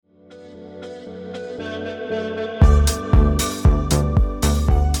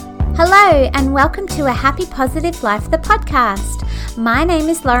Hello and welcome to A Happy Positive Life, the podcast. My name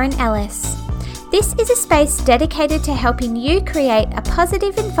is Lauren Ellis. This is a space dedicated to helping you create a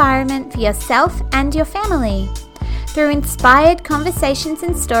positive environment for yourself and your family. Through inspired conversations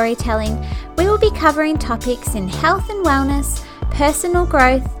and storytelling, we will be covering topics in health and wellness, personal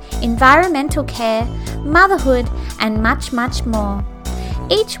growth, environmental care, motherhood, and much, much more.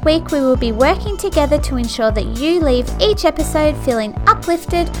 Each week we will be working together to ensure that you leave each episode feeling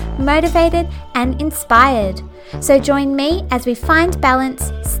uplifted, motivated, and inspired. So join me as we find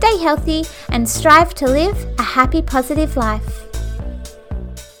balance, stay healthy, and strive to live a happy, positive life.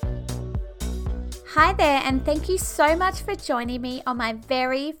 Hi there, and thank you so much for joining me on my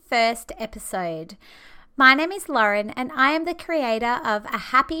very first episode. My name is Lauren and I am the creator of A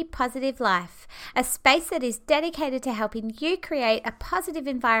Happy Positive Life, a space that is dedicated to helping you create a positive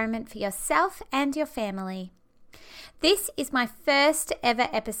environment for yourself and your family. This is my first ever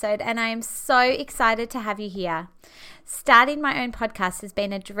episode and I am so excited to have you here. Starting my own podcast has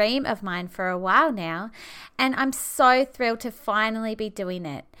been a dream of mine for a while now, and I'm so thrilled to finally be doing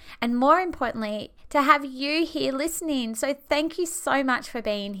it. And more importantly, to have you here listening. So thank you so much for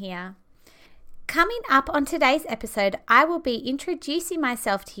being here. Coming up on today's episode, I will be introducing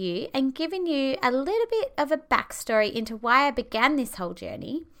myself to you and giving you a little bit of a backstory into why I began this whole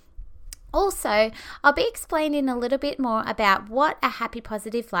journey. Also, I'll be explaining a little bit more about what a happy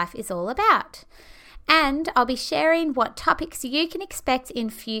positive life is all about. And I'll be sharing what topics you can expect in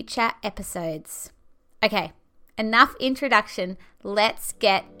future episodes. Okay, enough introduction. Let's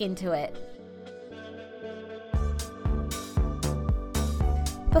get into it.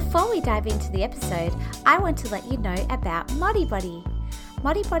 Before we dive into the episode, I want to let you know about Modibodi.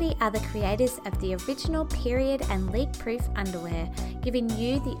 Modibodi are the creators of the original period and leak-proof underwear, giving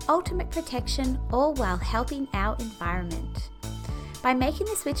you the ultimate protection, all while helping our environment. By making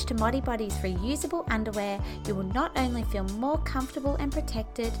the switch to Modibodi's reusable underwear, you will not only feel more comfortable and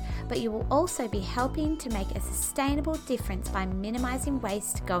protected, but you will also be helping to make a sustainable difference by minimizing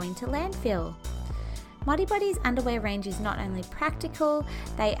waste going to landfill. Modibodi's underwear range is not only practical,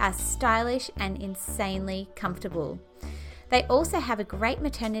 they are stylish and insanely comfortable. They also have a great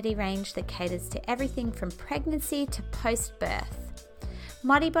maternity range that caters to everything from pregnancy to post-birth.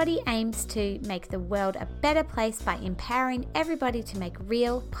 Modibodi aims to make the world a better place by empowering everybody to make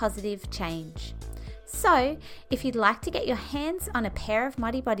real positive change. So, if you'd like to get your hands on a pair of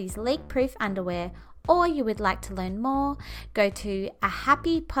Modibodi's leak-proof underwear, or you would like to learn more, go to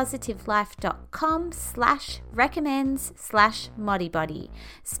ahappypositivelife.com/recommends/Modibodi,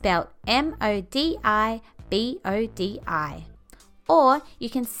 spelled MODIBODI. Or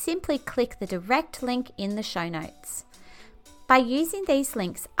you can simply click the direct link in the show notes. By using these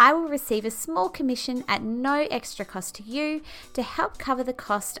links, I will receive a small commission at no extra cost to you to help cover the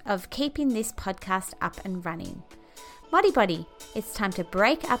cost of keeping this podcast up and running. Modibodi, it's time to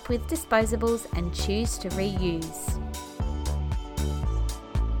break up with disposables and choose to reuse.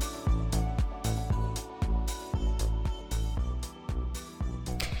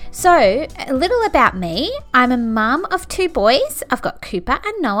 So, a little about me. I'm a mum of 2 boys. I've got Cooper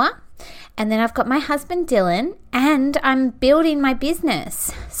and Noah. And then I've got my husband Dylan, and I'm building my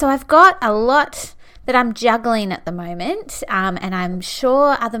business. So I've got a lot that I'm juggling at the moment, and I'm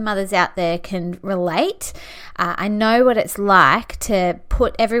sure other mothers out there can relate. I know what it's like to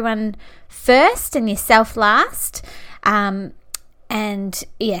put everyone first and yourself last. And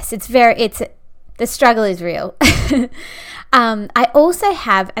yes, the struggle is real. I also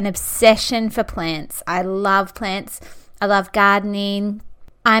have an obsession for plants. I love plants. I love gardening.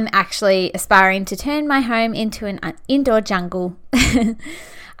 I'm actually aspiring to turn my home into an indoor jungle.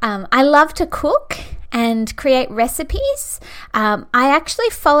 I love to cook and create recipes. I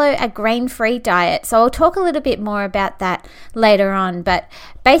actually follow a grain-free diet, so I'll talk a little bit more about that later on. But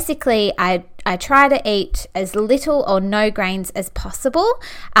basically, I try to eat as little or no grains as possible.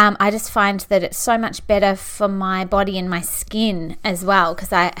 I just find that it's so much better for my body and my skin as well,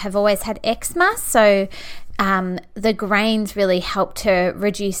 because I have always had eczema, so the grains really help to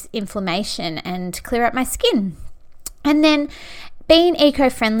reduce inflammation and clear up my skin. And then being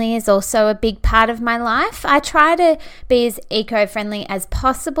eco-friendly is also a big part of my life. I try to be as eco-friendly as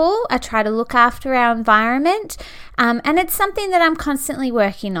possible. I try to look after our environment, and it's something that I'm constantly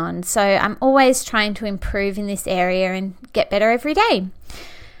working on. So I'm always trying to improve in this area and get better every day.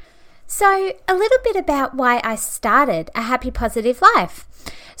 So a little bit about why I started A Happy Positive Life.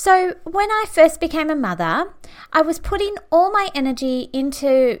 So when I first became a mother, I was putting all my energy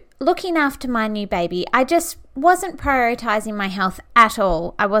into looking after my new baby. I just wasn't prioritizing my health at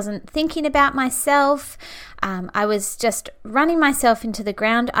all. I wasn't thinking about myself. I was just running myself into the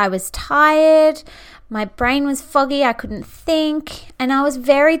ground. I was tired. My brain was foggy. I couldn't think. And I was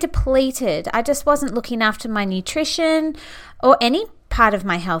very depleted. I just wasn't looking after my nutrition or any part of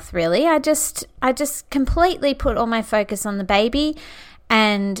my health, really. I just completely put all my focus on the baby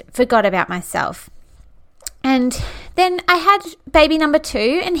and forgot about myself. And then I had baby number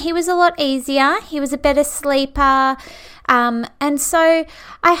 2, and he was a lot easier. He was a better sleeper. And so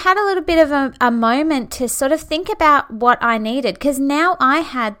I had a little bit of a moment to sort of think about what I needed, because now I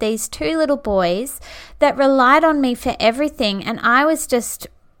had these 2 little boys that relied on me for everything, and I was just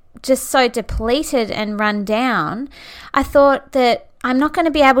so depleted and run down. I thought that I'm not going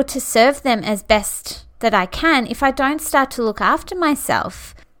to be able to serve them as best that I can if I don't start to look after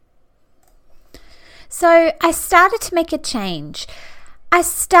myself. So I started to make a change. I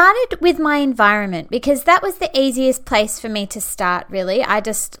started with my environment because that was the easiest place for me to start, really. I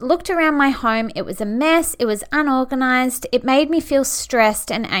just looked around my home. It was a mess. It was unorganized. It made me feel stressed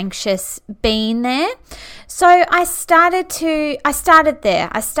and anxious being there. So I started there.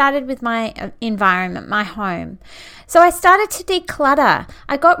 I started with my environment, my home. So I started to declutter.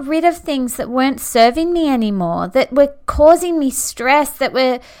 I got rid of things that weren't serving me anymore, that were causing me stress,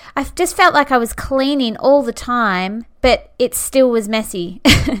 I just felt like I was cleaning all the time, but it still was messy.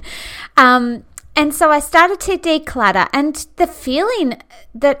 And so I started to declutter, and the feeling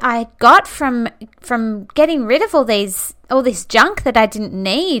that I got from getting rid of all this junk that I didn't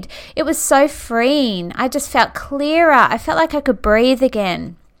need, it was so freeing. I just felt clearer. I felt like I could breathe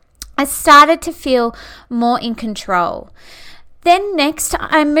again. I started to feel more in control. Then next,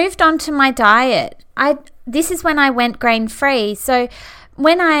 I moved on to my diet. This is when I went grain-free. So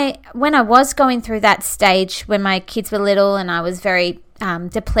when I was going through that stage when my kids were little and I was very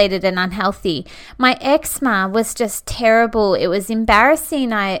depleted and unhealthy, my eczema was just terrible. It was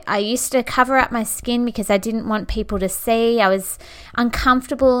embarrassing. I used to cover up my skin because I didn't want people to see. I was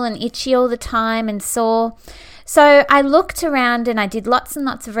uncomfortable and itchy all the time and sore. So I looked around and I did lots and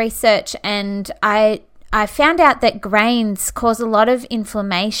lots of research, and I found out that grains cause a lot of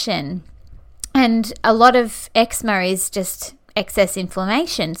inflammation, and a lot of eczema is just excess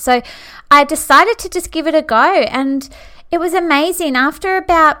inflammation. So I decided to just give it a go, and it was amazing after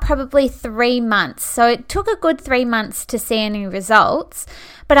about probably 3 months. So it took a good 3 months to see any results,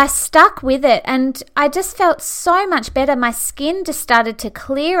 but I stuck with it and I just felt so much better. My skin just started to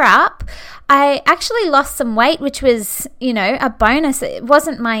clear up. I actually lost some weight, which was, a bonus. It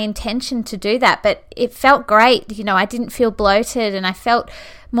wasn't my intention to do that, but it felt great. I didn't feel bloated and I felt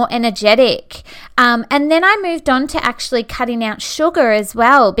more energetic. And then I moved on to actually cutting out sugar as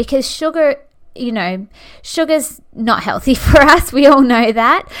well, because sugar's not healthy for us. We all know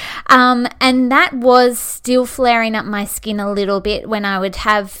that. And that was still flaring up my skin a little bit when I would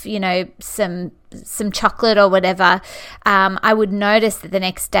have, some chocolate or whatever. I would notice that the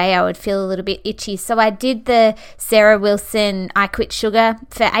next day I would feel a little bit itchy. So I did the Sarah Wilson I Quit Sugar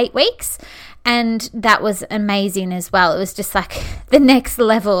for 8 weeks. And that was amazing as well. It was just like the next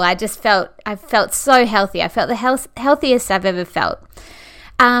level. I felt so healthy. I felt the healthiest I've ever felt.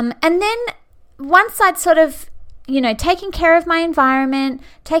 And then once I'd sort of, taken care of my environment,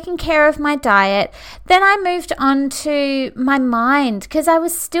 taken care of my diet, then I moved on to my mind, because I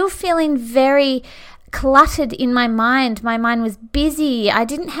was still feeling very cluttered in my mind. My mind was busy. I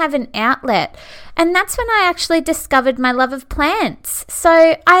didn't have an outlet. And that's when I actually discovered my love of plants.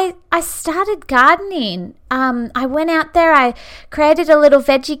 So I started gardening. I went out there, I created a little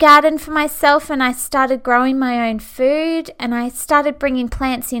veggie garden for myself, and I started growing my own food, and I started bringing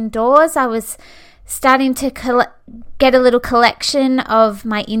plants indoors. I was starting to get a little collection of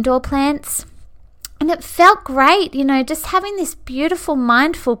my indoor plants. And it felt great, just having this beautiful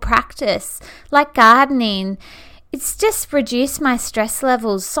mindful practice like gardening. It's just reduced my stress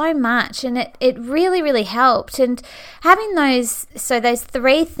levels so much, and it really, really helped. And having those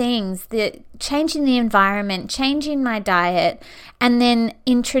 3 things, changing the environment, changing my diet, and then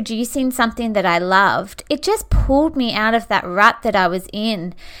introducing something that I loved, it just pulled me out of that rut that I was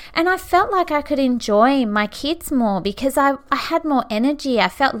in. And I felt like I could enjoy my kids more because I had more energy. I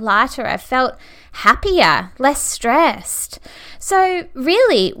felt lighter. I felt happier, less stressed. So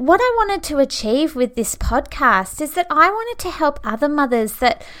really, what I wanted to achieve with this podcast is that I wanted to help other mothers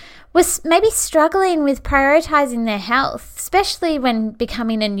that was maybe struggling with prioritizing their health, especially when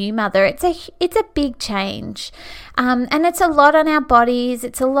becoming a new mother. It's a big change, and it's a lot on our bodies.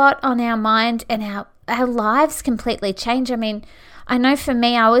 It's a lot on our mind, and our lives completely change. I mean, I know for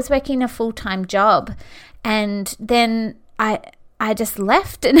me, I was working a full-time job, and then I I just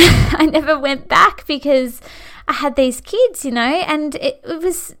left and I never went back because I had these kids, and it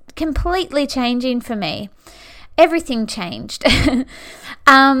was completely changing for me. Everything changed.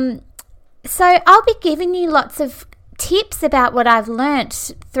 So I'll be giving you lots of tips about what I've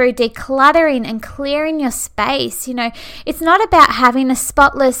learnt through decluttering and clearing your space. It's not about having a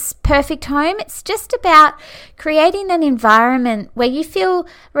spotless, perfect home. It's just about creating an environment where you feel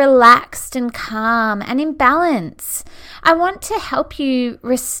relaxed and calm and in balance. I want to help you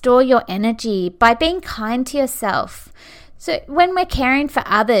restore your energy by being kind to yourself. So when we're caring for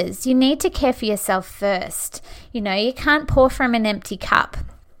others, you need to care for yourself first. You can't pour from an empty cup.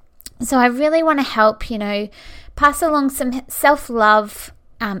 So I really want to help, pass along some self-love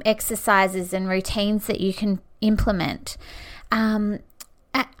exercises and routines that you can implement.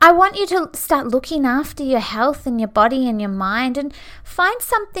 I want you to start looking after your health and your body and your mind, and find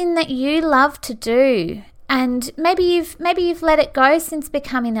something that you love to do. And maybe you've let it go since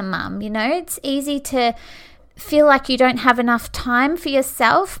becoming a mum. It's easy to feel like you don't have enough time for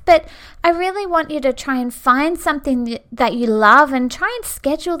yourself, but I really want you to try and find something that you love and try and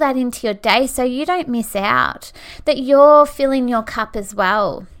schedule that into your day so you don't miss out, that you're filling your cup as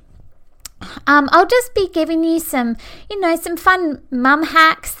well. I'll just be giving you some fun mum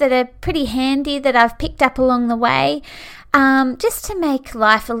hacks that are pretty handy that I've picked up along the way. Just to make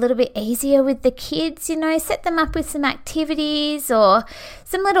life a little bit easier with the kids, set them up with some activities or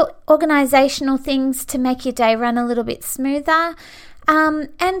some little organisational things to make your day run a little bit smoother.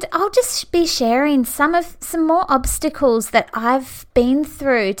 And I'll just be sharing some more obstacles that I've been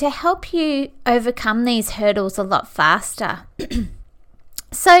through to help you overcome these hurdles a lot faster.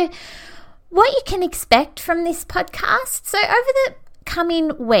 So what you can expect from this podcast. So over the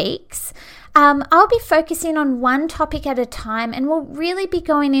coming weeks, I'll be focusing on one topic at a time, and we'll really be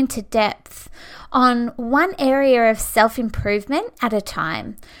going into depth on one area of self-improvement at a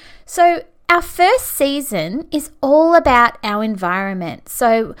time. So our first season is all about our environment.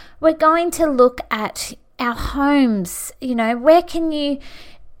 So we're going to look at our homes. Where can you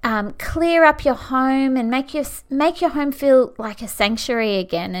clear up your home and make your home feel like a sanctuary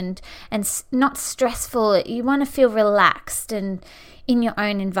again and not stressful. You want to feel relaxed and in your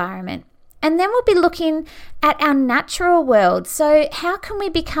own environment. And then we'll be looking at our natural world. So how can we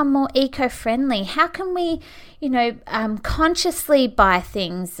become more eco-friendly? How can we, consciously buy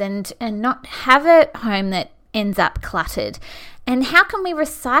things and not have a home that ends up cluttered? And how can we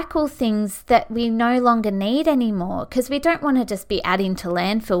recycle things that we no longer need anymore? Because we don't want to just be adding to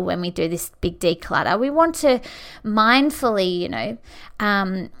landfill when we do this big declutter. We want to mindfully,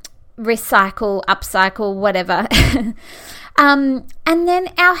 recycle, upcycle, whatever. And then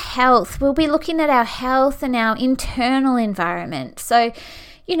our health. We'll be looking at our health and our internal environment. So,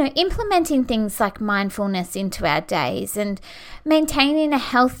 implementing things like mindfulness into our days and maintaining a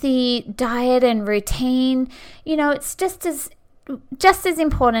healthy diet and routine. It's just as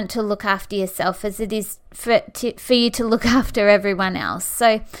important to look after yourself as it is for you to look after everyone else.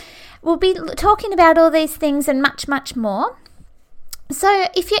 So we'll be talking about all these things and much, much more. So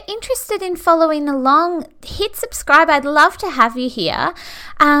if you're interested in following along, hit subscribe. I'd love to have you here.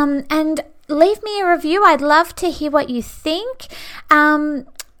 And leave me a review. I'd love to hear what you think.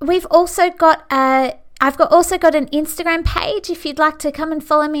 We've also got I've also got an Instagram page if you'd like to come and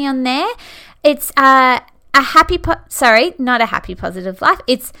follow me on there. It's not a happy positive life.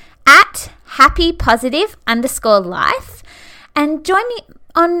 It's at happypositive_life. And join me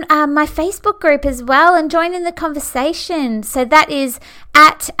on my Facebook group as well and join in the conversation. So that is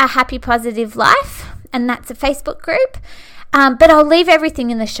at a happy positive life, and that's a Facebook group. But I'll leave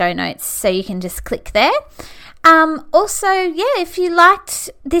everything in the show notes so you can just click there. Also, if you liked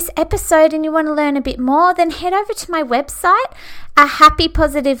this episode and you want to learn a bit more, then head over to my website,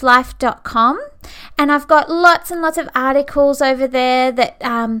 happypositivelife.com. And I've got lots and lots of articles over there that,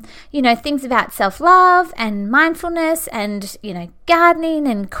 things about self-love and mindfulness and, gardening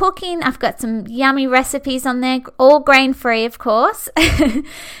and cooking. I've got some yummy recipes on there, all grain-free, of course.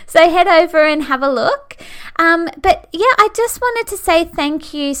 So head over and have a look. I just wanted to say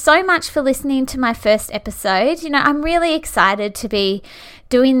thank you so much for listening to my first episode. I'm really excited to be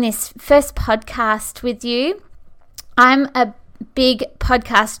doing this first podcast with you. I'm a big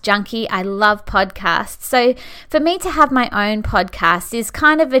podcast junkie. I love podcasts. So for me to have my own podcast is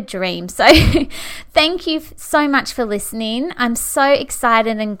kind of a dream. So thank you so much for listening. I'm so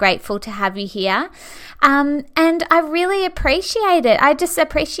excited and grateful to have you here. And I really appreciate it. I just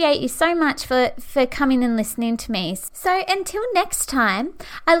appreciate you so much for coming and listening to me. So until next time,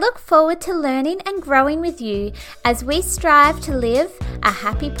 I look forward to learning and growing with you as we strive to live a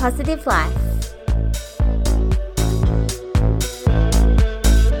happy, positive life.